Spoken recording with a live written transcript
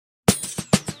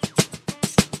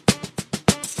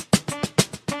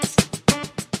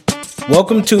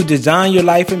Welcome to Design Your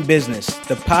Life in Business,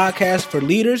 the podcast for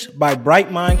leaders by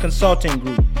Bright Mind Consulting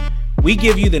Group. We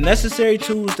give you the necessary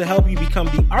tools to help you become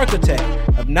the architect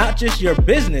of not just your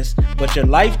business, but your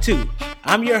life too.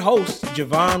 I'm your host,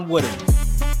 Javon Wooden.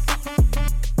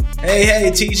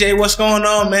 Hey, TJ, what's going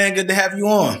on, man? Good to have you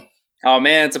on. Oh,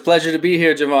 man, it's a pleasure to be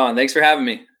here, Javon. Thanks for having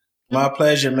me. My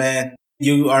pleasure, man.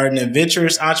 You are an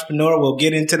adventurous entrepreneur. We'll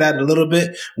get into that a little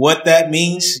bbit, what that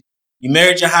means. You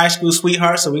married your high school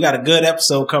sweetheart, so we got a good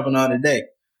episode coming on today.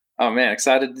 Oh, man,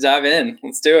 excited to dive in.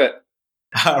 Let's do it.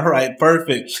 All right,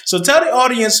 perfect. So tell the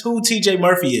audience who TJ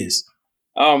Murphy is.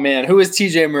 Oh, man, who is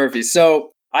TJ Murphy?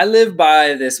 So I live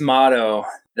by this motto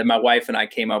that my wife and I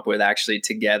came up with actually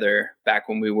together back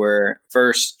when we were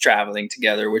first traveling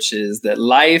together, which is that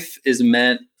life is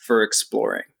meant for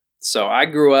exploring. So I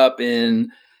grew up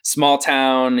in small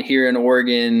town here in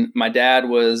Oregon. My dad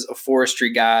was a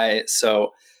forestry guy, so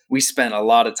we spent a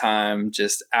lot of time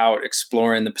just out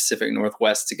exploring the Pacific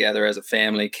Northwest together as a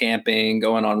family, camping,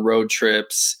 going on road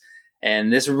trips.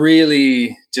 And this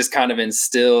really just kind of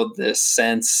instilled this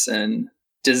sense and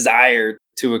desire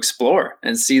to explore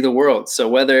and see the world. So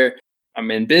whether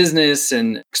I'm in business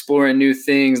and exploring new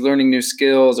things, learning new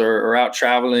skills, or out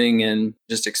traveling and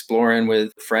just exploring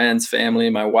with friends, family,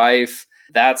 my wife,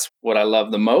 that's what I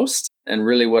love the most and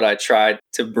really what I try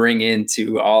to bring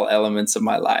into all elements of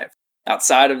my life.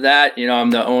 Outside of that, I'm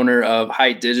the owner of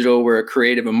Height Digital. We're a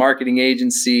creative and marketing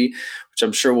agency, which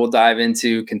I'm sure we'll dive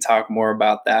into, can talk more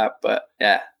about that. But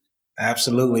yeah.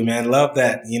 Absolutely, man. Love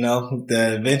that.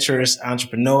 The adventurous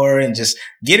entrepreneur and just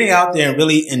getting out there and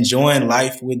really enjoying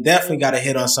life. We definitely got to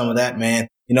hit on some of that, man.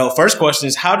 First question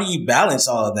is, how do you balance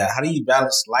all of that? How do you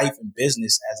balance life and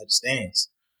business as it stands?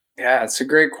 Yeah, it's a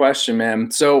great question,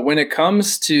 man. So when it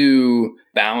comes to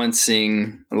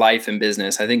balancing life and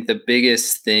business, I think the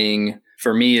biggest thing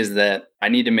for me is that I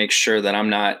need to make sure that I'm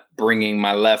not bringing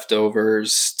my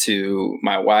leftovers to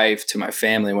my wife, to my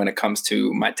family when it comes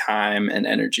to my time and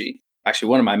energy. Actually,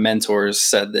 one of my mentors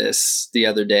said this the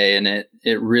other day, and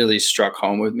it really struck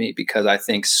home with me because I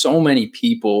think so many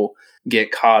people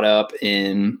get caught up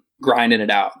in grinding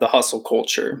it out, the hustle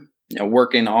culture,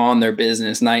 working on their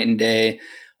business night and day,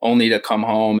 only to come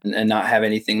home and not have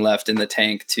anything left in the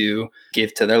tank to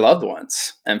give to their loved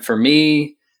ones. And for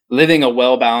me, living a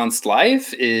well-balanced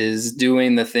life is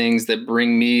doing the things that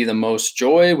bring me the most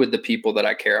joy with the people that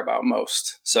I care about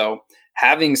most. So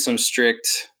having some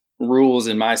strict rules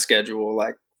in my schedule,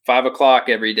 like 5 o'clock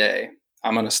every day,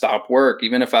 I'm going to stop work.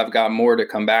 Even if I've got more to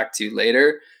come back to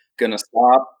later, going to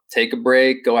stop, take a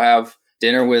break, go have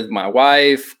dinner with my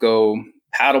wife, go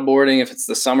paddleboarding. If it's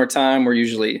the summertime, we're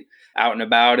usually out and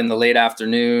about in the late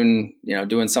afternoon,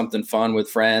 doing something fun with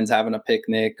friends, having a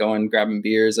picnic, going grabbing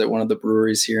beers at one of the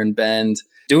breweries here in Bend,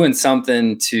 doing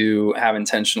something to have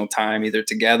intentional time either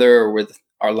together or with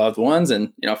our loved ones.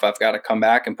 And, if I've got to come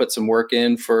back and put some work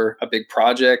in for a big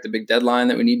project, a big deadline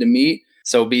that we need to meet,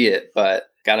 so be it. But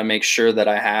got to make sure that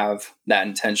I have that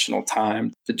intentional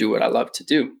time to do what I love to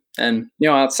do. And,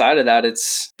 outside of that,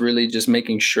 it's really just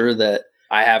making sure that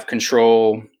I have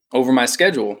control over my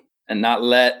schedule and not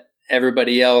let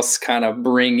everybody else kind of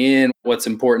bring in what's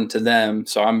important to them.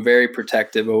 So I'm very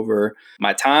protective over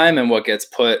my time and what gets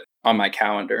put on my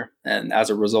calendar. And as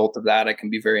a result of that, I can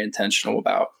be very intentional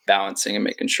about balancing and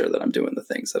making sure that I'm doing the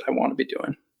things that I want to be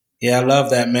doing. Yeah, I love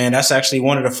that, man. That's actually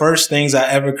one of the first things I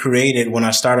ever created when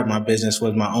I started my business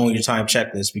was my Own Your Time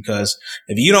checklist. Because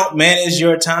if you don't manage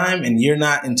your time and you're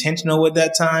not intentional with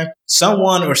that time,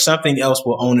 someone or something else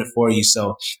will own it for you.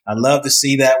 So I love to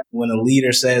see that when a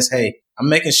leader says, hey, I'm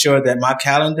making sure that my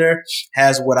calendar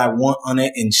has what I want on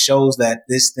it and shows that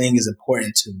this thing is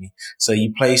important to me. So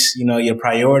you place, your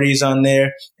priorities on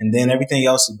there and then everything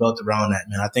else is built around that,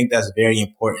 man. I think that's very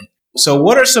important. So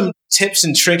what are some tips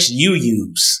and tricks you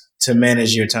use to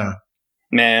manage your time?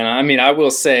 Man, I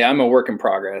will say I'm a work in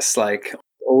progress, like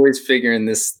always figuring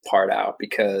this part out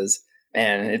because,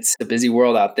 man, it's a busy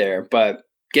world out there, but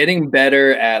getting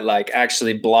better at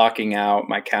actually blocking out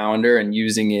my calendar and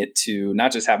using it to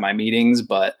not just have my meetings,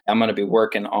 but I'm going to be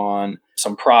working on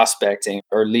some prospecting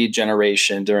or lead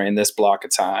generation during this block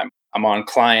of time. I'm on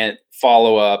client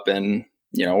follow-up and,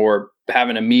 or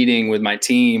having a meeting with my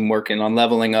team, working on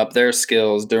leveling up their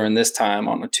skills during this time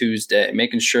on a Tuesday,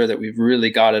 making sure that we've really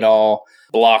got it all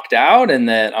blocked out and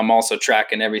that I'm also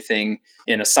tracking everything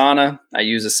in Asana. I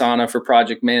use Asana for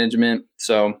project management.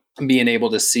 So being able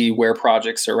to see where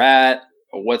projects are at,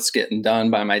 what's getting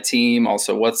done by my team,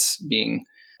 also what's being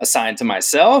assigned to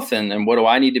myself and what do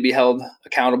I need to be held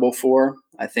accountable for.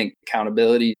 I think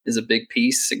accountability is a big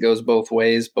piece. It goes both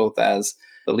ways, both as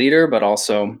the leader, but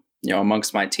also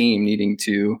amongst my team, needing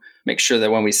to make sure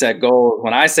that when we set goals,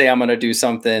 when I say I'm going to do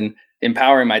something,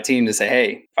 empowering my team to say,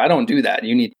 hey, if I don't do that,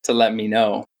 you need to let me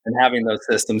know. And having those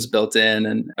systems built in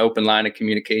and open line of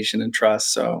communication and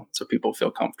trust, so people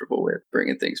feel comfortable with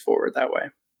bringing things forward that way.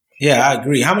 Yeah, I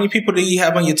agree. How many people do you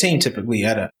have on your team typically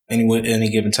at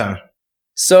any given time?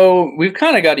 So we've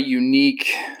kind of got a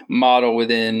unique model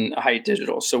within Height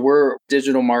Digital. So we're a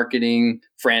digital marketing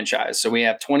franchise. So we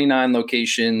have 29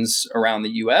 locations around the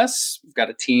US. We've got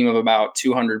a team of about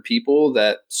 200 people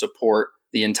that support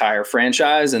the entire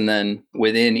franchise. And then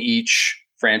within each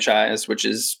franchise, which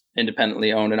is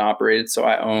independently owned and operated. So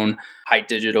I own Height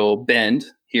Digital Bend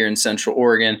here in Central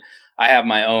Oregon. I have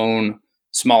my own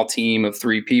small team of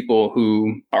 3 people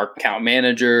who are account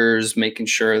managers, making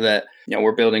sure that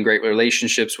we're building great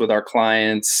relationships with our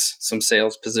clients, some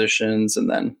sales positions, and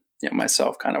then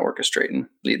myself kind of orchestrating,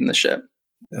 leading the ship.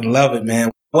 I love it, man.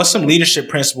 What's some leadership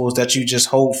principles that you just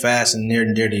hold fast and near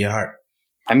and dear to your heart?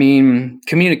 I mean,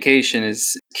 communication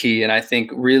is key, and I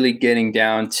think really getting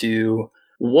down to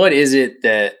what is it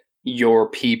that your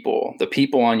people, the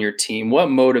people on your team, what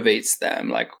motivates them?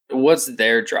 Like, what's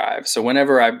their drive? So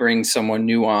whenever I bring someone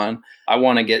new on, I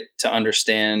want to get to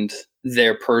understand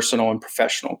their personal and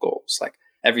professional goals. Like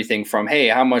everything from, hey,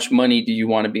 how much money do you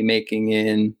want to be making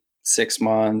in 6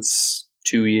 months,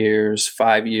 2 years,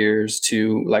 5 years,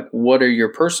 to like, what are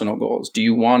your personal goals? Do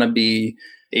you want to be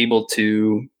able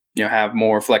to have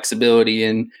more flexibility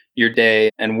in your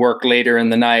day and work later in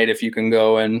the night if you can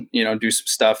go and do some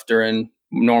stuff during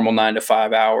normal 9 to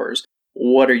 5 hours?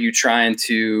 What are you trying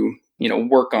to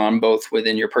work on both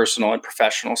within your personal and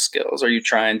professional skills? Are you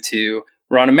trying to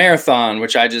run a marathon,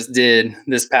 which I just did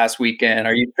this past weekend?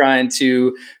 Are you trying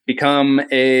to become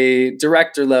a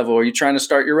director level? Are you trying to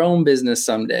start your own business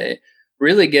someday?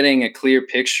 Really getting a clear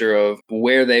picture of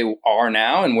where they are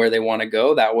now and where they want to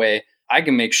go. That way I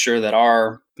can make sure that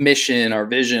our mission, our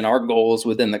vision, our goals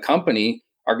within the company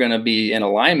are going to be in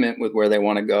alignment with where they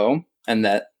want to go. And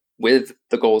that with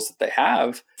the goals that they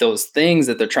have, those things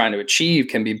that they're trying to achieve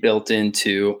can be built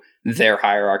into their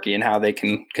hierarchy and how they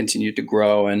can continue to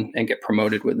grow and get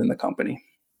promoted within the company.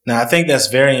 Now, I think that's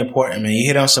very important, man. You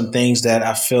hit on some things that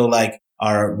I feel like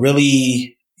are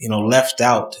really, left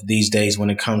out these days when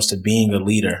it comes to being a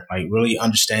leader, like really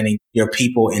understanding your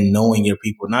people and knowing your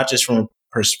people, not just from a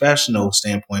professional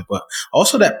standpoint, but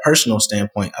also that personal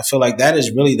standpoint. I feel like that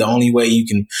is really the only way you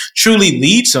can truly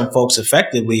lead some folks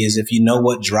effectively is if you know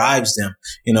what drives them.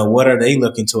 What are they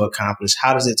looking to accomplish?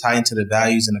 How does it tie into the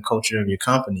values and the culture of your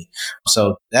company?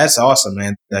 So that's awesome,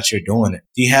 man, that you're doing it.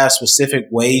 Do you have specific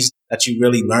ways that you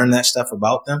really learn that stuff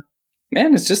about them?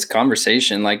 Man, it's just a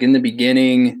conversation. Like in the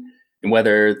beginning,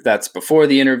 whether that's before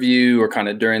the interview or kind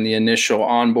of during the initial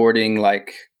onboarding,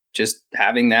 like just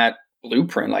having that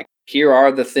blueprint, like here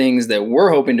are the things that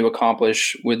we're hoping to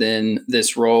accomplish within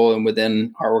this role and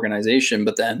within our organization.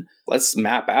 But then let's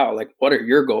map out like what are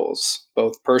your goals,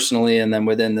 both personally and then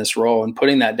within this role, and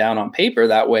putting that down on paper.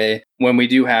 That way, when we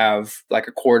do have like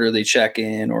a quarterly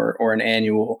check-in or an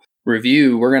annual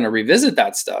review, we're going to revisit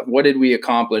that stuff. What did we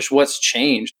accomplish? What's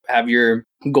changed? Have your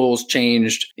goals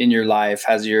changed in your life?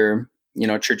 Has your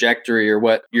trajectory or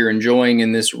what you're enjoying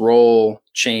in this role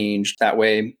changed? That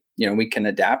way, we can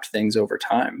adapt things over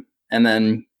time. And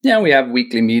then, we have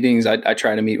weekly meetings. I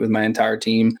try to meet with my entire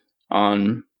team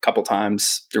on a couple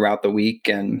times throughout the week.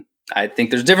 And I think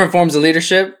there's different forms of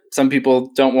leadership. Some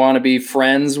people don't want to be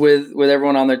friends with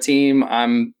everyone on their team.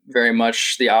 I'm very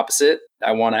much the opposite.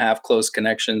 I want to have close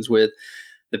connections with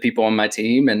the people on my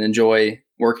team and enjoy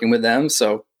working with them.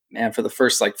 So, man, for the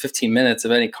first like 15 minutes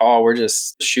of any call, we're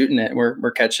just shooting it.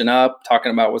 We're catching up,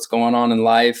 talking about what's going on in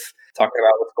life, talking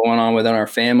about what's going on within our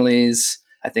families.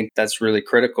 I think that's really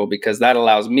critical because that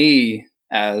allows me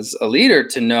as a leader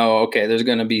to know, okay, there's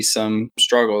going to be some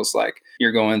struggles, like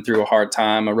you're going through a hard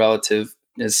time, a relative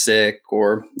is sick,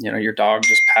 or your dog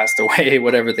just passed away,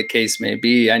 whatever the case may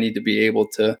be. I need to be able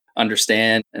to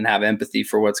understand and have empathy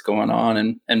for what's going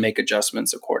on and make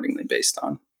adjustments accordingly based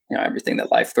on everything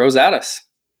that life throws at us.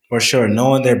 For sure.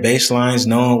 Knowing their baselines,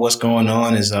 knowing what's going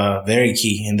on is very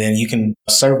key. And then you can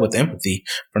serve with empathy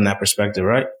from that perspective,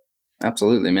 right?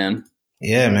 Absolutely, man.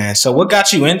 Yeah, man. So what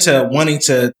got you into wanting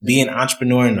to be an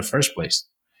entrepreneur in the first place?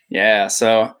 Yeah.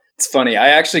 So it's funny. I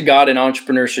actually got an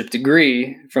entrepreneurship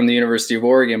degree from the University of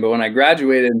Oregon, but when I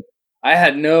graduated, I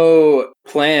had no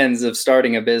plans of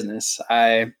starting a business.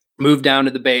 I moved down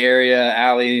to the Bay Area.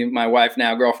 Allie, my wife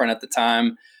now, girlfriend at the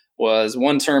time, was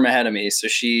one term ahead of me. So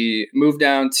she moved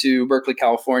down to Berkeley,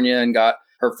 California and got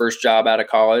her first job out of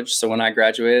college. So when I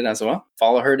graduated, I said, well,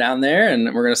 follow her down there and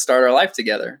we're going to start our life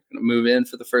together. Move in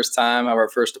for the first time, have our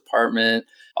first apartment.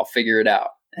 I'll figure it out.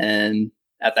 And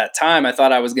at that time, I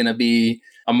thought I was going to be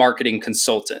a marketing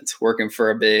consultant working for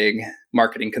a big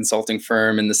marketing consulting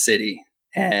firm in the city.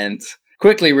 And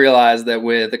quickly realized that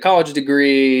with a college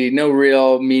degree, no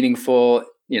real meaningful,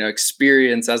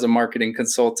 experience as a marketing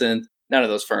consultant, none of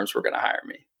those firms were going to hire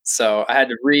me. So I had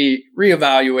to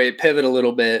reevaluate, pivot a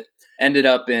little bit, ended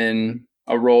up in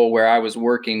a role where I was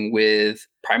working with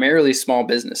primarily small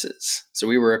businesses.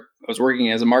 So I was working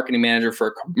as a marketing manager for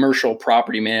a commercial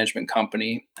property management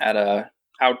company at a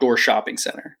outdoor shopping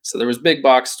center. So there was big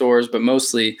box stores, but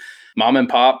mostly mom and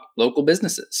pop local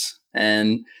businesses.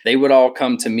 And they would all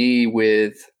come to me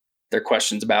with their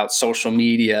questions about social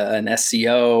media and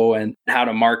SEO and how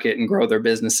to market and grow their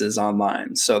businesses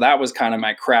online. So that was kind of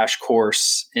my crash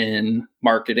course in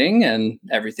marketing and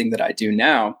everything that I do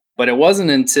now. But it wasn't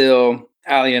until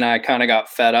Ali and I kind of got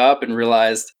fed up and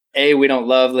realized, A, we don't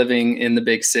love living in the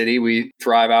big city. We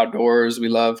thrive outdoors. We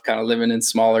love kind of living in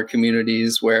smaller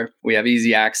communities where we have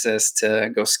easy access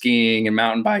to go skiing and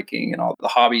mountain biking and all the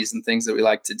hobbies and things that we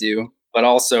like to do. But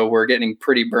also we're getting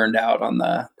pretty burned out on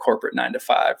the corporate 9 to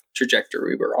 5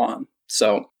 trajectory we were on.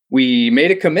 So we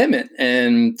made a commitment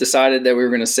and decided that we were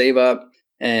going to save up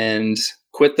and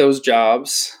quit those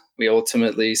jobs. We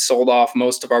ultimately sold off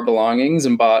most of our belongings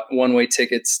and bought one-way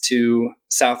tickets to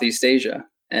Southeast Asia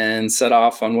and set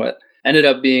off on what ended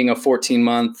up being a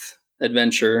 14-month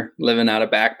adventure, living out of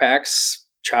backpacks,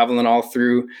 traveling all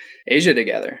through Asia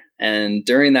together. And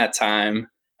during that time,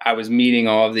 I was meeting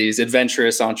all of these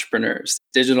adventurous entrepreneurs,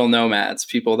 digital nomads,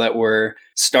 people that were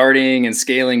starting and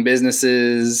scaling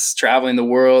businesses, traveling the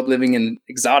world, living in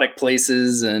exotic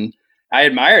places. And I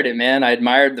admired it, man. I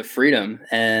admired the freedom.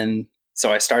 And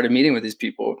so I started meeting with these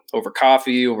people over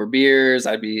coffee, over beers.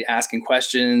 I'd be asking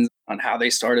questions on how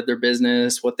they started their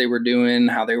business, what they were doing,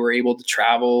 how they were able to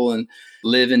travel and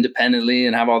live independently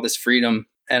and have all this freedom.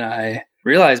 And I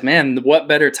realized, man, what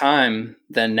better time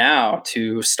than now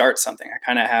to start something? I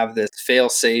kind of have this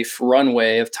fail-safe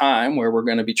runway of time where we're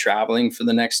going to be traveling for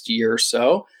the next year or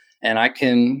so, and I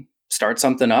can start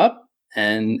something up.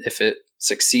 And if it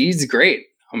succeeds, great.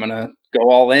 I'm going to go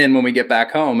all in when we get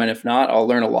back home. And if not, I'll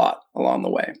learn a lot along the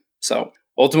way. So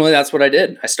ultimately, that's what I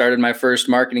did. I started my first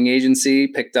marketing agency,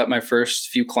 picked up my first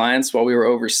few clients while we were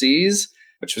overseas,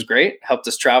 which was great, helped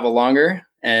us travel longer.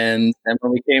 And then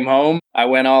when we came home, I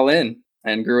went all in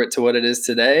and grew it to what it is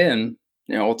today. And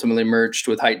ultimately merged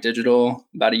with Height Digital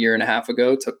about a year and a half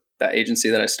ago, took that agency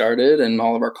that I started and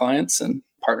all of our clients and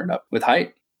partnered up with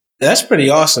Height. That's pretty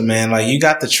awesome, man. Like, you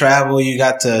got to travel, you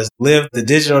got to live the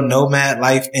digital nomad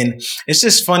life. And it's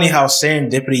just funny how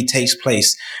serendipity takes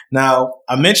place. Now,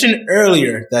 I mentioned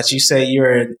earlier that you say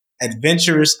you're an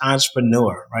adventurous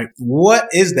entrepreneur, right? What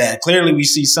is that? Clearly we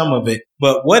see some of it,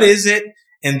 but what is it?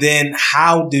 And then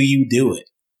how do you do it?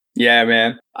 Yeah,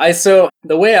 man. So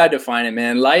the way I define it,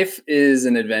 man, life is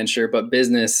an adventure, but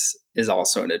business is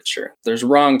also an adventure. There's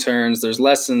wrong turns, there's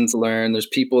lessons learned, there's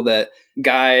people that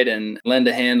guide and lend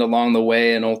a hand along the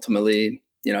way and ultimately,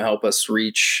 help us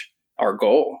reach our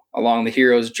goal along the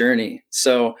hero's journey.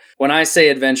 So when I say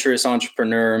adventurous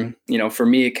entrepreneur, for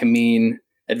me, it can mean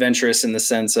adventurous in the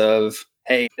sense of,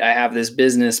 hey, I have this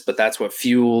business, but that's what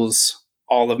fuels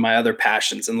all of my other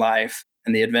passions in life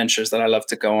and the adventures that I love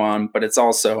to go on. But it's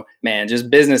also, man,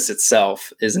 just business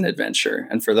itself is an adventure.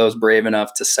 And for those brave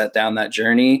enough to set down that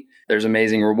journey, there's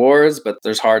amazing rewards, but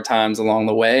there's hard times along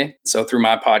the way. So through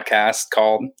my podcast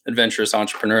called Adventurous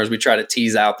Entrepreneurs, we try to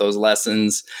tease out those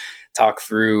lessons, talk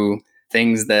through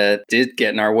things that did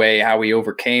get in our way, how we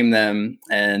overcame them,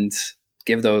 and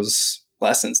give those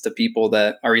lessons to people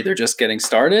that are either just getting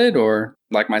started or,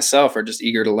 like myself, are just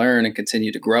eager to learn and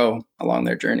continue to grow along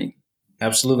their journey.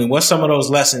 Absolutely. What's some of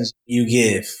those lessons you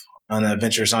give on the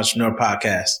Adventurous Entrepreneur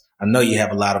podcast? I know you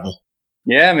have a lot of them.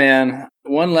 Yeah, man.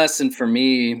 One lesson for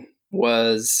me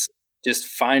was just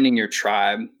finding your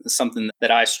tribe. Something that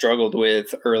I struggled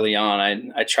with early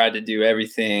on. I tried to do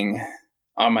everything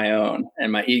on my own,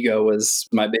 and my ego was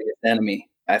my biggest enemy.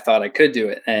 I thought I could do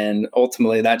it. And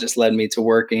ultimately, that just led me to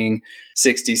working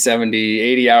 60, 70,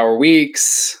 80-hour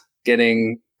weeks,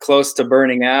 getting close to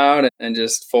burning out and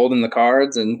just folding the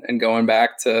cards and going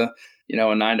back to,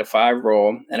 a 9 to 5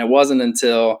 role. And it wasn't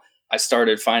until I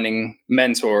started finding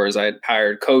mentors, I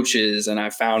hired coaches, and I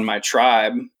found my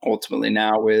tribe ultimately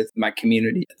now with my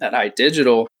community at Height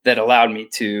Digital that allowed me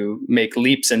to make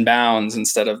leaps and bounds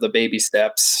instead of the baby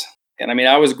steps. And I mean,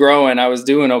 I was growing, I was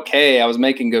doing okay, I was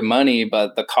making good money,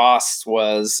 but the cost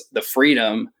was the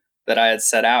freedom that I had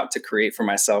set out to create for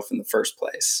myself in the first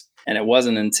place. And it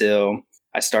wasn't until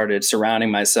I started surrounding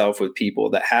myself with people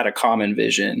that had a common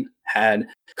vision, had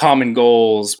common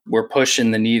goals, were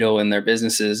pushing the needle in their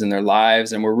businesses and their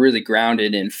lives, and were really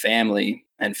grounded in family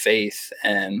and faith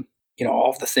and,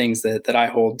 all of the things that I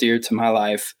hold dear to my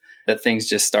life, that things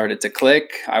just started to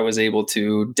click. I was able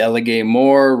to delegate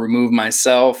more, remove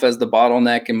myself as the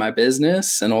bottleneck in my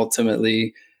business, and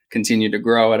ultimately continue to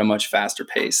grow at a much faster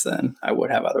pace than I would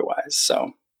have otherwise.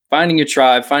 So finding your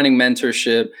tribe, finding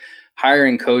mentorship,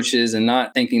 hiring coaches, and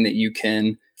not thinking that you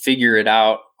can figure it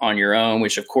out on your own,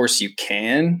 which of course you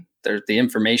can. The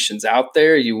information's out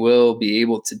there. You will be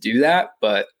able to do that.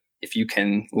 But if you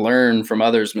can learn from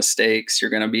others' mistakes, you're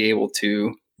going to be able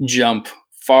to jump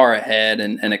far ahead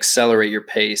and accelerate your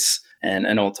pace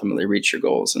and ultimately reach your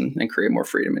goals and create more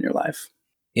freedom in your life.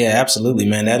 Yeah, absolutely,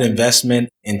 man. That investment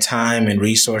in time and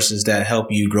resources that help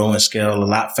you grow and scale a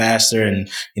lot faster and,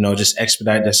 just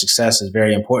expedite their success is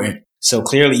very important. So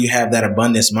clearly you have that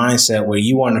abundance mindset where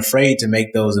you weren't afraid to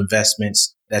make those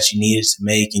investments that you needed to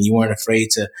make, and you weren't afraid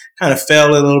to kind of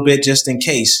fail a little bit just in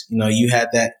case. You had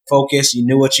that focus. You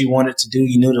knew what you wanted to do.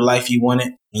 You knew the life you wanted,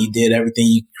 and you did everything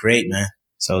you could create, man.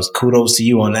 So it's kudos to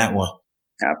you on that one.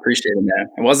 I appreciate it, man.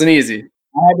 It wasn't easy.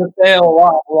 I had to fail a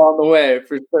lot along the way,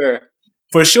 for sure.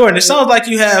 For sure. And it sounds like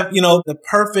you have, the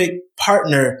perfect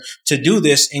partner to do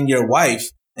this in your wife.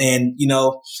 And,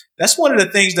 that's one of the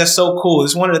things that's so cool.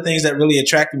 It's one of the things that really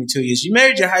attracted me to you is you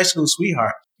married your high school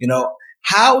sweetheart.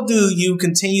 How do you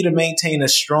continue to maintain a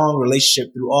strong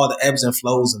relationship through all the ebbs and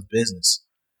flows of business?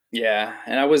 Yeah.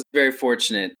 And I was very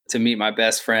fortunate to meet my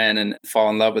best friend and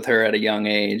fall in love with her at a young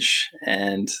age.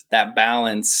 And that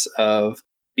balance of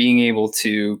being able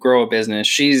to grow a business.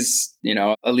 She's,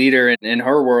 a leader in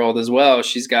her world as well.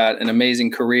 She's got an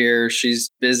amazing career. She's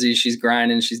busy. She's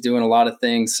grinding. She's doing a lot of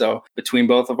things. So between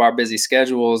both of our busy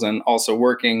schedules and also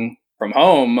working from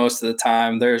home most of the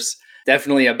time, there's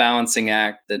definitely a balancing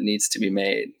act that needs to be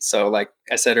made. So like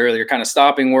I said earlier, kind of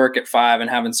stopping work at 5 and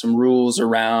having some rules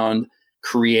around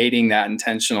creating that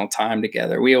intentional time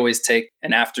together. We always take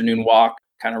an afternoon walk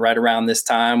kind of right around this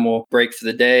time. We'll break for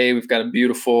the day. We've got a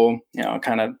beautiful,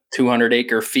 kind of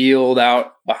 200-acre field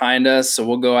out behind us. So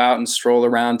we'll go out and stroll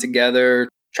around together.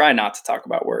 Try not to talk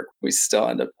about work. We still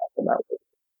end up talking about work.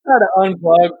 Try to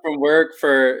unplug from work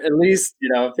for at least,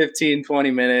 15,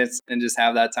 20 minutes and just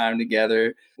have that time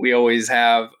together. We always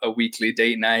have a weekly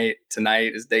date night.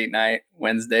 Tonight is date night.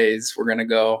 Wednesdays, we're going to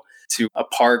go to a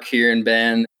park here in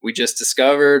Bend. We just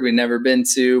discovered, we've never been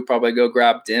to, probably go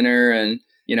grab dinner and,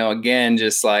 again,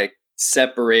 just like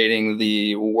separating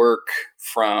the work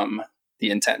from the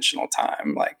intentional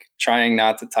time, like trying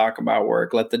not to talk about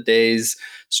work. Let the day's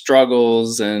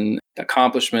struggles and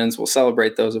accomplishments, we'll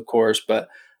celebrate those, of course, but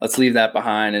let's leave that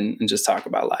behind and just talk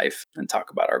about life and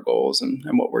talk about our goals and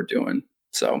what we're doing.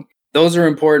 So those are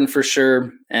important for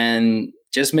sure. And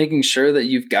just making sure that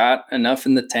you've got enough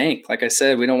in the tank. Like I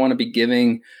said, we don't want to be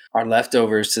giving our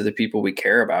leftovers to the people we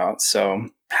care about. So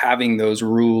having those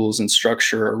rules and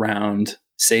structure around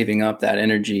saving up that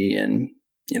energy and,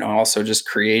 also just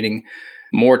creating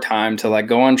more time to like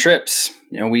go on trips.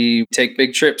 We take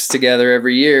big trips together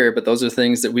every year, but those are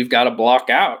things that we've got to block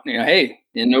out. Hey,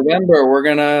 in November, we're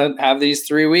going to have these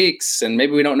 3 weeks and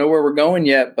maybe we don't know where we're going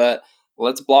yet, but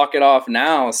let's block it off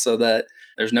now so that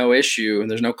there's no issue and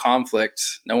there's no conflict.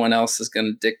 No one else is going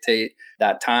to dictate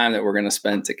that time that we're going to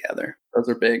spend together. Those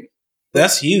are big.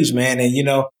 That's huge, man. And,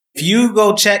 if you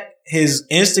go check his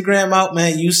Instagram out,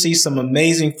 man, you see some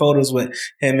amazing photos with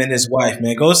him and his wife,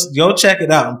 man. Go check it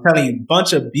out. I'm telling you, a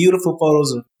bunch of beautiful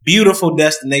photos of beautiful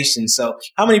destinations. So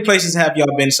how many places have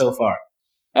y'all been so far?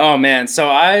 Oh, man. So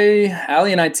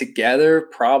Allie and I together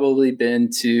probably been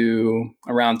to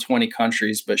around 20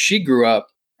 countries, but she grew up,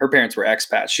 her parents were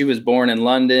expats. She was born in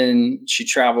London. She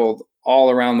traveled all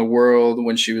around the world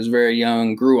when she was very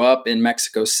young, grew up in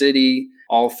Mexico City,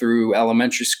 all through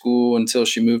elementary school until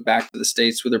she moved back to the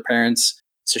States with her parents.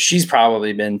 So she's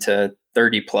probably been to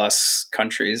 30 plus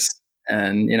countries.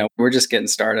 And, we're just getting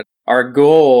started. Our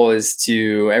goal is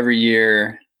to every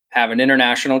year have an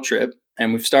international trip.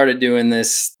 And we've started doing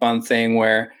this fun thing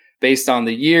where based on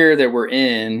the year that we're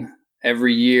in,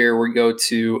 every year we go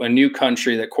to a new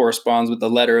country that corresponds with the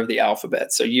letter of the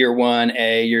alphabet. So year 1,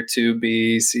 A, year 2,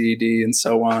 B, C, D, and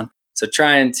so on. So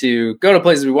trying to go to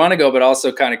places we want to go, but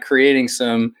also kind of creating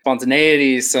some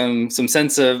spontaneity, some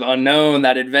sense of unknown,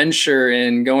 that adventure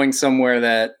in going somewhere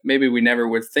that maybe we never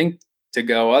would think to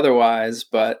go otherwise.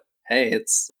 But hey,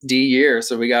 it's D year,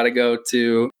 so we got to go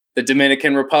to the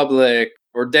Dominican Republic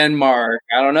or Denmark.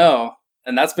 I don't know.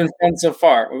 And that's been fun so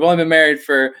far. We've only been married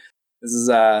this is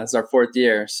our 4th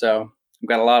year. So we've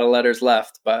got a lot of letters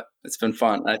left, but it's been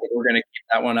fun. I think we're going to keep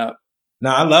that one up. No,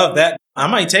 I love that. I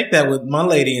might take that with my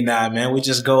lady and I, man. We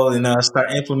just go and start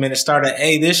at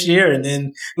A this year, and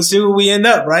then we'll see where we end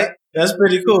up, right? That's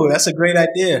pretty cool. That's a great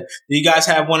idea. Do you guys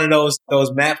have one of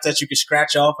those maps that you can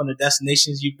scratch off on the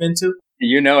destinations you've been to?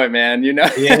 You know it, man. You know.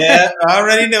 Yeah, I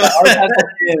already know. Yeah, ours has the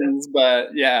pins, but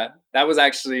yeah, that was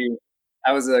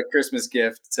a Christmas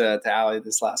gift to Allie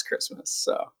this last Christmas.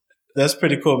 So That's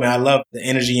pretty cool, man. I love the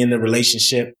energy in the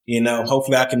relationship.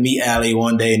 Hopefully I can meet Allie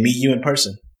one day and meet you in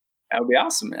person. that would be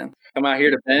awesome, man. Come out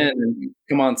here to Bend and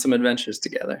come on some adventures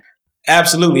together.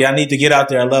 Absolutely. I need to get out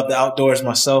there. I love the outdoors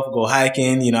myself, go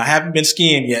hiking. I haven't been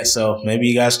skiing yet, so maybe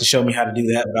you guys can show me how to do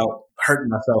that without hurting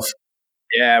myself.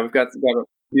 Yeah, we've got a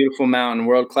beautiful mountain,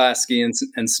 world class skiing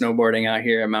and snowboarding out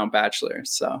here at Mount Bachelor.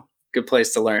 So good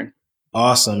place to learn.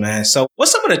 Awesome, man. So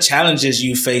what's some of the challenges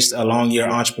you faced along your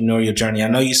entrepreneurial journey? I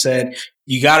know you said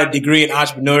you got a degree in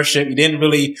entrepreneurship. You didn't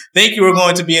really think you were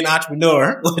going to be an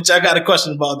entrepreneur, which I got a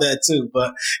question about that too.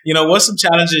 But, what's some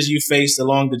challenges you faced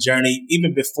along the journey,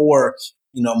 even before,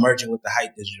 merging with the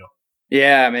Height Digital?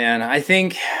 Yeah, man. I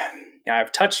think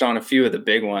I've touched on a few of the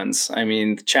big ones. I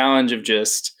mean, the challenge of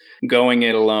just going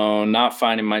it alone, not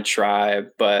finding my tribe,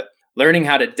 but learning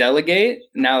how to delegate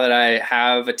now that I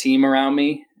have a team around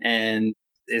me. And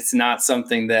it's not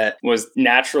something that was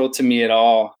natural to me at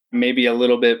all. Maybe a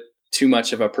little bit too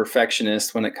much of a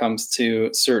perfectionist when it comes to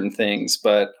certain things,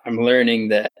 but I'm learning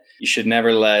that you should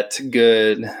never let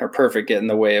good or perfect get in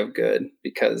the way of good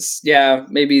because, yeah,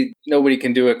 maybe nobody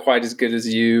can do it quite as good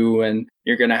as you and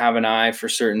you're going to have an eye for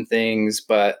certain things.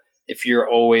 But if you're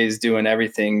always doing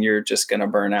everything, you're just going to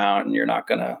burn out and you're not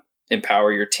going to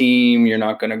empower your team. You're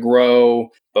not going to grow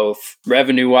both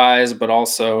revenue wise, but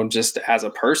also just as a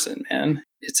person, man.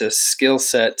 It's a skill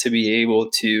set to be able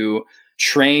to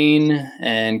train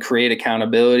and create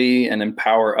accountability and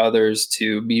empower others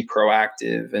to be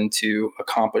proactive and to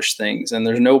accomplish things. And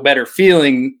there's no better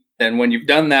feeling than when you've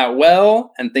done that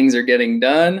well and things are getting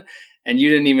done and you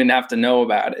didn't even have to know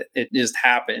about it. It just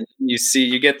happened.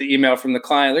 You get the email from the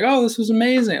client like, "Oh, this was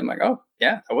amazing." I'm like, "Oh,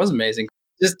 yeah, that was amazing."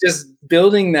 Just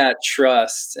building that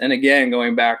trust. And again,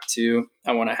 going back to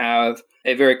I want to have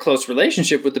a very close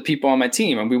relationship with the people on my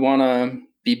team and we want to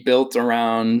be built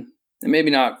around and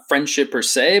maybe not friendship per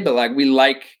se, but like we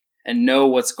like and know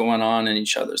what's going on in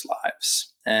each other's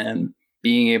lives. And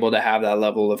being able to have that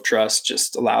level of trust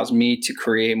just allows me to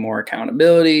create more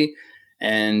accountability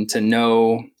and to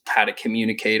know how to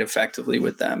communicate effectively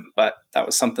with them. But that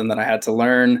was something that I had to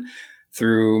learn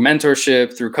through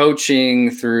mentorship, through coaching,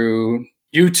 through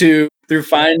YouTube, through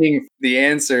finding the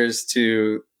answers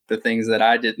to the things that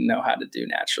I didn't know how to do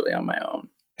naturally on my own.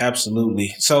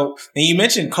 Absolutely. So, and you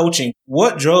mentioned coaching.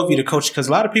 What drove you to coach? Because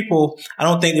a lot of people, I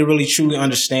don't think they really truly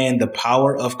understand the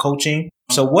power of coaching.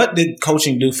 So, what did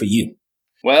coaching do for you?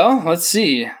 Well, let's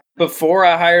see. Before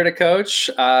I hired a coach,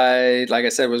 like I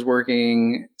said, was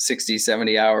working 60,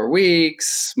 70-hour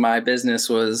weeks. My business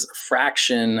was a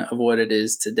fraction of what it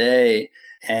is today.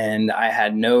 And I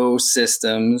had no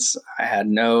systems. I had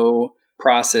no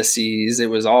processes. It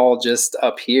was all just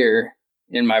up here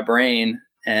in my brain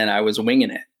and I was winging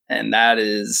it. And that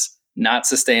is not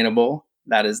sustainable.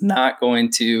 That is not going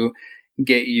to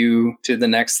get you to the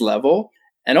next level.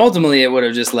 And ultimately, it would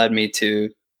have just led me to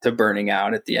burning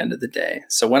out at the end of the day.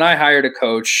 So when I hired a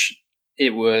coach,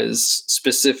 it was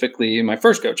specifically my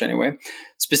first coach anyway,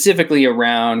 specifically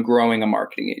around growing a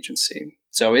marketing agency.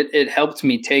 So it helped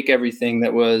me take everything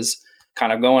that was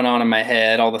kind of going on in my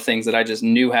head, all the things that I just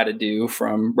knew how to do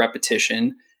from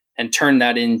repetition, and turn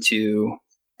that into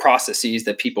processes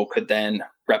that people could then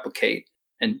replicate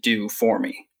and do for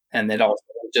me. And it also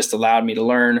just allowed me to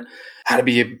learn how to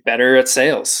be better at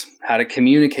sales, how to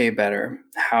communicate better,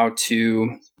 how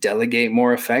to delegate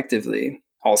more effectively.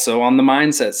 Also on the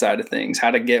mindset side of things,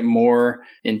 how to get more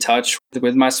in touch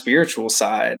with my spiritual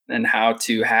side and how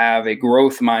to have a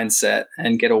growth mindset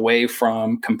and get away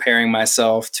from comparing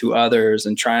myself to others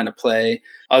and trying to play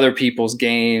other people's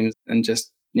games and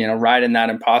just, riding that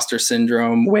imposter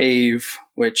syndrome wave,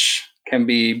 which can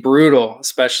be brutal,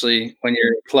 especially when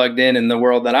you're plugged in the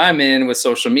world that I'm in with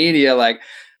social media. Like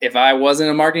if I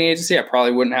wasn't a marketing agency, I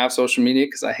probably wouldn't have social media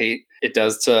because I hate it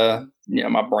does to,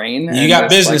 my brain. You got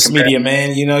business media,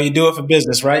 man. You do it for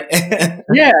business, right?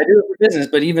 Yeah, I do it for business.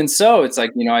 But even so, it's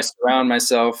like, I surround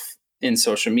myself in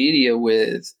social media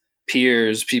with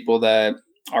peers, people that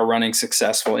are running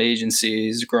successful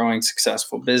agencies, growing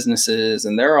successful businesses,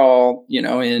 and they're all,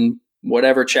 in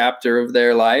whatever chapter of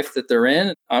their life that they're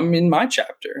in. I'm in my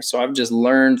chapter. So I've just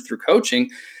learned through coaching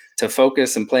to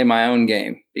focus and play my own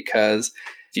game, because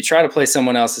if you try to play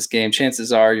someone else's game,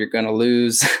 chances are you're going to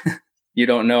lose. You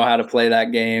don't know how to play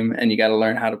that game, and you got to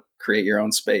learn how to create your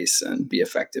own space and be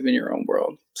effective in your own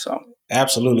world. So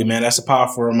Absolutely, man. That's a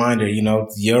powerful reminder.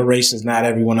 Your race is not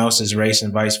everyone else's race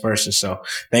and vice versa. So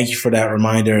thank you for that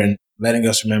reminder and letting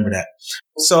us remember that.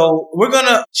 So we're going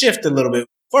to shift a little bit.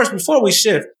 First, before we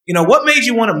shift, what made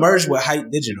you want to merge with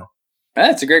Height Digital?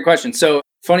 That's a great question. So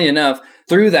funny enough,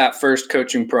 through that first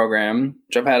coaching program,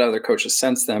 which I've had other coaches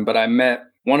since then, but I met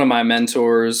one of my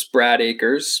mentors, Brad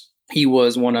Akers. He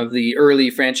was one of the early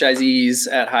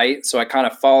franchisees at Height. So I kind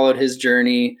of followed his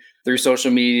journey through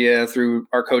social media, through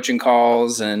our coaching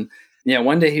calls. And yeah,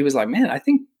 one day he was like, man, I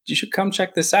think you should come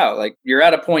check this out. Like, you're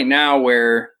at a point now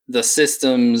where the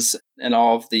systems and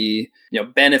all of the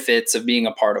benefits of being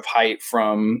a part of Height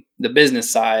from the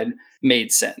business side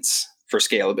made sense for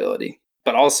scalability,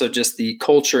 but also just the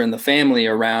culture and the family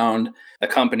around a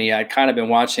company I'd kind of been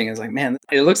watching. I was like, man,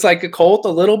 it looks like a cult a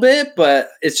little bit, but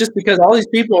it's just because all these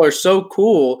people are so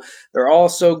cool. They're all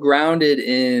so grounded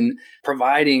in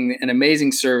providing an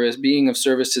amazing service, being of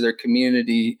service to their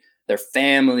community, their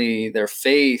family, their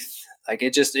faith. Like,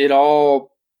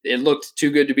 it looked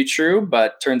too good to be true,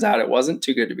 but turns out it wasn't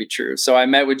too good to be true. So I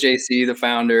met with JC, the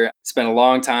founder, spent a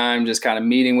long time just kind of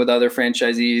meeting with other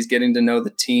franchisees, getting to know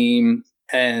the team.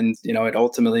 And,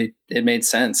 it made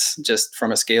sense just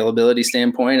from a scalability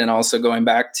standpoint. And also going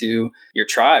back to your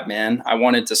tribe, man, I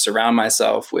wanted to surround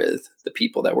myself with the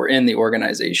people that were in the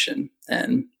organization.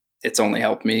 And it's only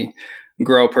helped me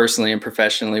grow personally and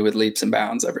professionally with leaps and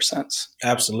bounds ever since.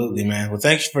 Absolutely, man. Well,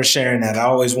 thank you for sharing that. I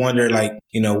always wonder,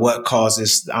 what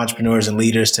causes entrepreneurs and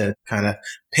leaders to kind of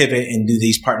pivot and do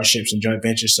these partnerships and joint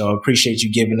ventures. So I appreciate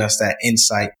you giving us that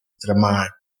insight to the mind.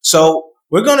 So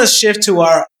we're going to shift to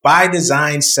our By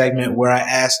Design segment where I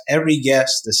ask every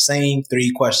guest the same 3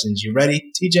 questions. You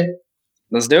ready, TJ?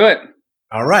 Let's do it.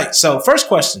 All right. So first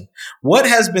question, what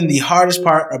has been the hardest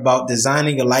part about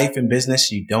designing a life and business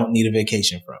you don't need a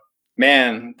vacation from?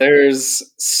 Man, there's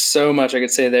so much I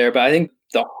could say there, but I think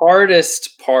the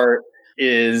hardest part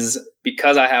is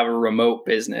because I have a remote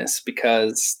business,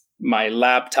 because my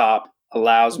laptop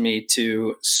allows me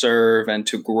to serve and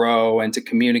to grow and to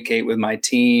communicate with my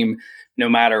team no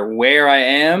matter where I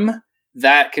am.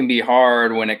 That can be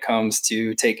hard when it comes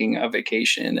to taking a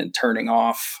vacation and turning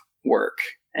off work.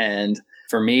 And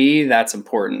for me, that's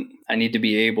important. I need to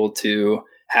be able to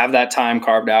have that time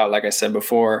carved out, like I said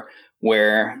before,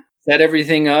 where set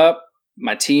everything up.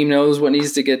 My team knows what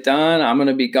needs to get done. I'm going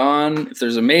to be gone. If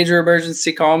there's a major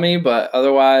emergency, call me, but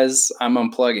otherwise I'm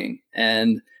unplugging.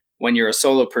 And when you're a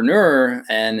solopreneur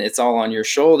and it's all on your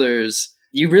shoulders,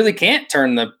 you really can't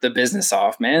turn the business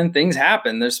off, man. Things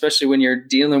happen, especially when you're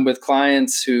dealing with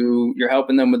clients who you're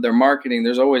helping them with their marketing.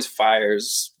 There's always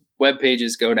fires, web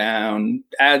pages go down,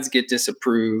 ads get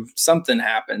disapproved, something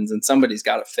happens and somebody's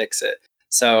got to fix it.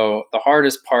 So the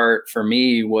hardest part for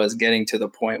me was getting to the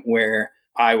point where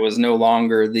I was no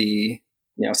longer the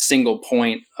single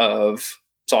point of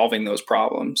solving those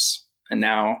problems. And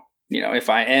now, if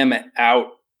I am out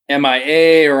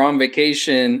MIA or on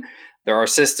vacation, there are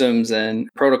systems and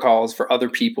protocols for other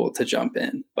people to jump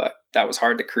in. But that was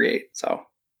hard to create. So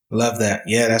love that.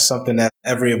 Yeah, that's something that's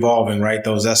ever evolving, right?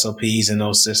 Those SOPs and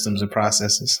those systems and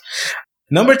processes.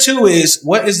 Number 2 is,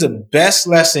 what is the best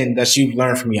lesson that you've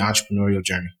learned from your entrepreneurial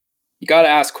journey? You got to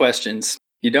ask questions.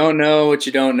 You don't know what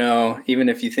you don't know, even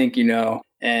if you think you know.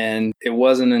 And it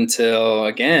wasn't until,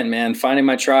 again, man, finding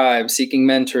my tribe, seeking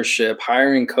mentorship,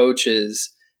 hiring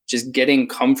coaches, just getting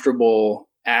comfortable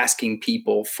asking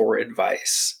people for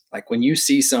advice. Like when you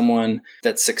see someone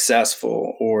that's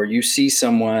successful, or you see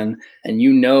someone and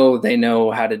they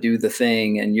know how to do the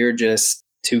thing, and you're just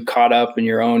too caught up in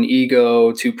your own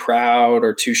ego, too proud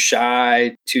or too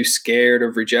shy, too scared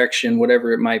of rejection,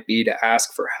 whatever it might be, to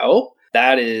ask for help,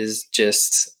 that is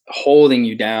just holding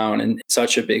you down in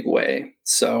such a big way.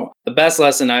 So the best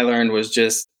lesson I learned was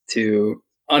just to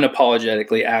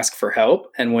unapologetically ask for help.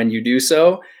 And when you do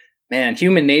so, man,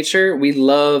 human nature, we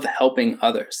love helping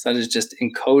others. That is just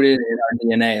encoded in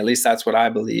our DNA. At least that's what I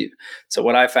believe. So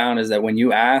what I found is that when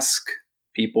you ask,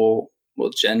 people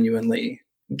will genuinely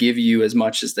give you as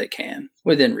much as they can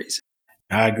within reason.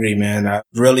 I agree, man. I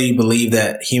really believe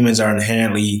that humans are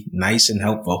inherently nice and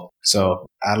helpful. So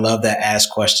I love that ask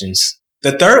questions.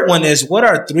 The third one is, what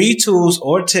are 3 tools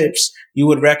or tips you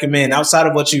would recommend outside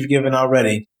of what you've given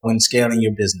already when scaling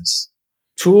your business?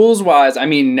 Tools wise,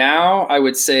 now I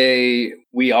would say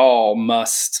we all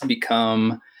must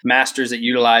become masters at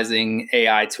utilizing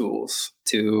AI tools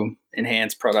to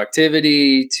enhance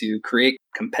productivity, to create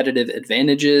competitive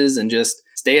advantages, and just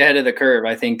stay ahead of the curve.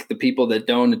 I think the people that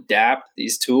don't adapt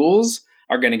these tools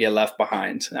are going to get left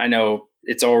behind. I know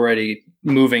it's already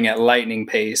moving at lightning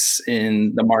pace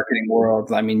in the marketing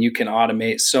world. You can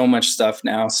automate so much stuff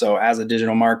now. So as a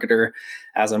digital marketer,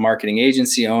 as a marketing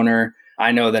agency owner,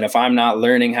 I know that if I'm not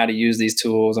learning how to use these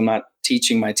tools, I'm not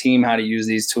teaching my team how to use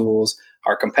these tools,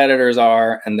 our competitors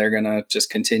are, and they're going to just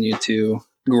continue to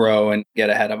grow and get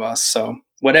ahead of us. So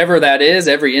whatever that is,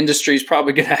 every industry is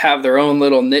probably going to have their own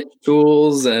little niche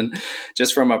tools. And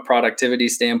just from a productivity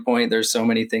standpoint, there's so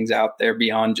many things out there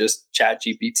beyond just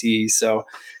ChatGPT. So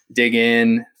dig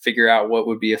in, figure out what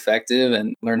would be effective,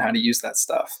 and learn how to use that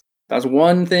stuff. That's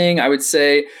one thing I would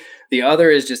say. The other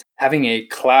is just having a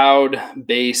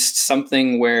cloud-based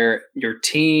something where your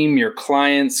team, your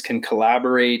clients can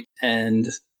collaborate and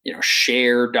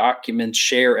share documents,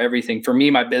 share everything. For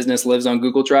me, my business lives on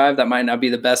Google Drive. That might not be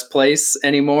the best place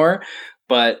anymore,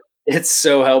 but it's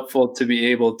so helpful to be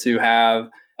able to have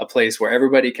a place where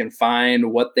everybody can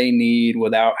find what they need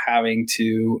without having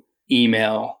to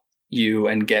email you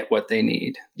and get what they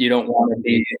need. You don't want to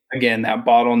be, again, that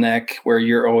bottleneck where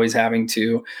you're always having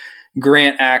to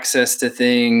grant access to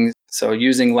things. So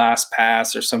using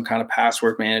LastPass or some kind of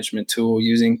password management tool,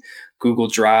 using Google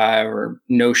Drive or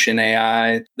Notion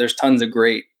AI, there's tons of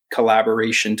great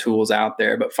collaboration tools out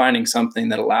there, but finding something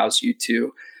that allows you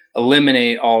to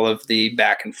eliminate all of the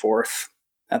back and forth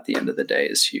at the end of the day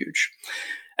is huge.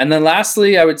 And then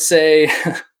lastly, I would say,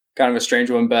 kind of a strange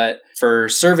one, but for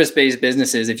service-based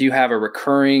businesses, if you have a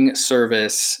recurring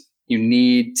service, you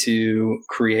need to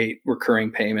create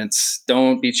recurring payments.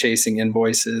 Don't be chasing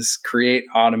invoices. Create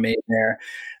automate there.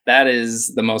 That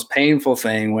is the most painful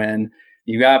thing when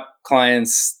you got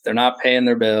clients, they're not paying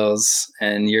their bills,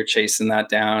 and you're chasing that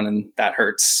down, and that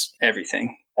hurts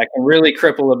everything. That can really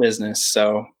cripple a business.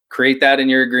 So create that in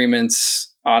your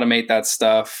agreements, automate that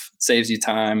stuff, saves you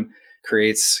time,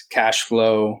 creates cash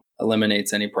flow,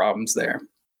 eliminates any problems there.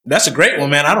 That's a great one,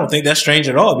 man. I don't think that's strange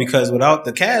at all, because without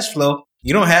the cash flow,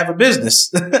 you don't have a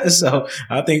business. So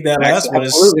I think that last one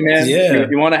is, absolutely, man. Yeah.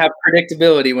 You want to have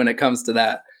predictability when it comes to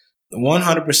that.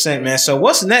 100%, man. So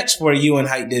what's next for you in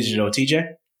Height Digital,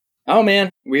 TJ? Oh,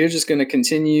 man, we're just going to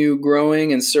continue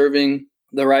growing and serving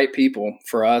the right people.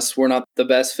 For us, we're not the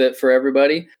best fit for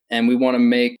everybody, and we want to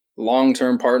make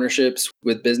long-term partnerships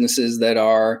with businesses that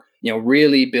are,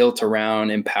 really built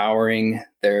around empowering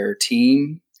their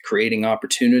team, creating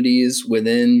opportunities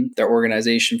within their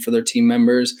organization for their team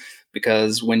members.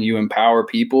 Because when you empower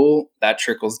people, that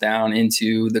trickles down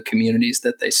into the communities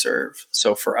that they serve.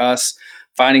 So for us,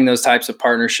 finding those types of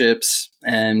partnerships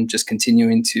and just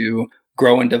continuing to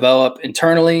grow and develop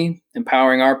internally,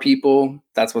 empowering our people,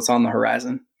 that's what's on the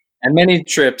horizon. And many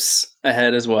trips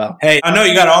ahead as well. Hey, I know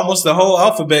you got almost the whole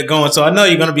alphabet going, so I know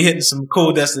you're going to be hitting some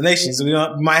cool destinations. We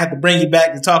might have to bring you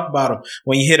back to talk about them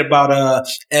when you hit about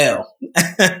L.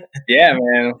 Yeah,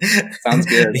 man. Sounds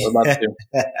good. I'd love to.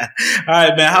 All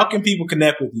right, man. How can people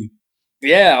connect with you?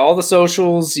 Yeah, all the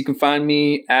socials. You can find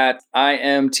me at I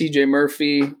am TJ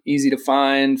Murphy. Easy to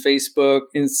find. Facebook,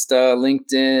 Insta,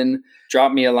 LinkedIn.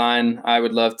 Drop me a line. I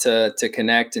would love to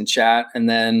connect and chat. And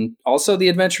then also the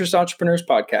Adventurous Entrepreneurs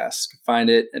Podcast. You can find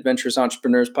it at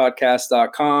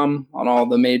adventurousentrepreneurs.podcast.com on all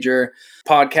the major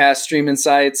podcast streaming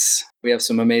sites. We have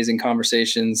some amazing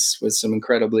conversations with some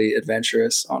incredibly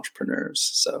adventurous entrepreneurs.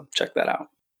 So check that out.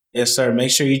 Yes, sir.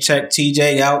 Make sure you check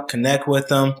TJ out, connect with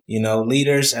them,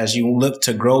 leaders, as you look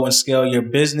to grow and scale your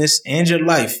business and your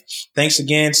life. Thanks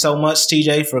again so much,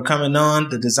 TJ, for coming on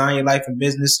the Design Your Life and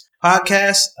Business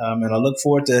podcast. And I look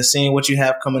forward to seeing what you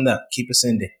have coming up. Keep us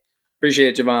in there.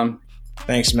 Appreciate it, Javon.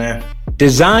 Thanks, man.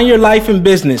 Design Your Life and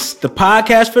Business, the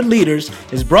podcast for leaders,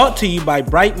 is brought to you by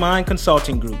Bright Mind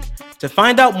Consulting Group. To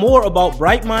find out more about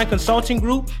Bright Mind Consulting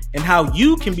Group and how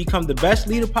you can become the best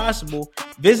leader possible,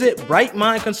 visit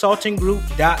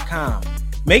brightmindconsultinggroup.com.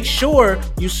 Make sure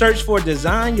you search for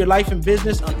Design Your Life and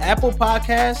Business on Apple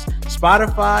Podcasts,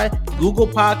 Spotify, Google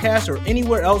Podcasts, or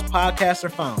anywhere else podcasts are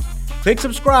found. Click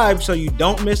subscribe so you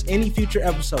don't miss any future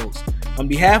episodes. On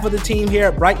behalf of the team here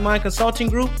at Bright Mind Consulting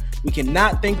Group, we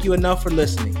cannot thank you enough for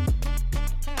listening.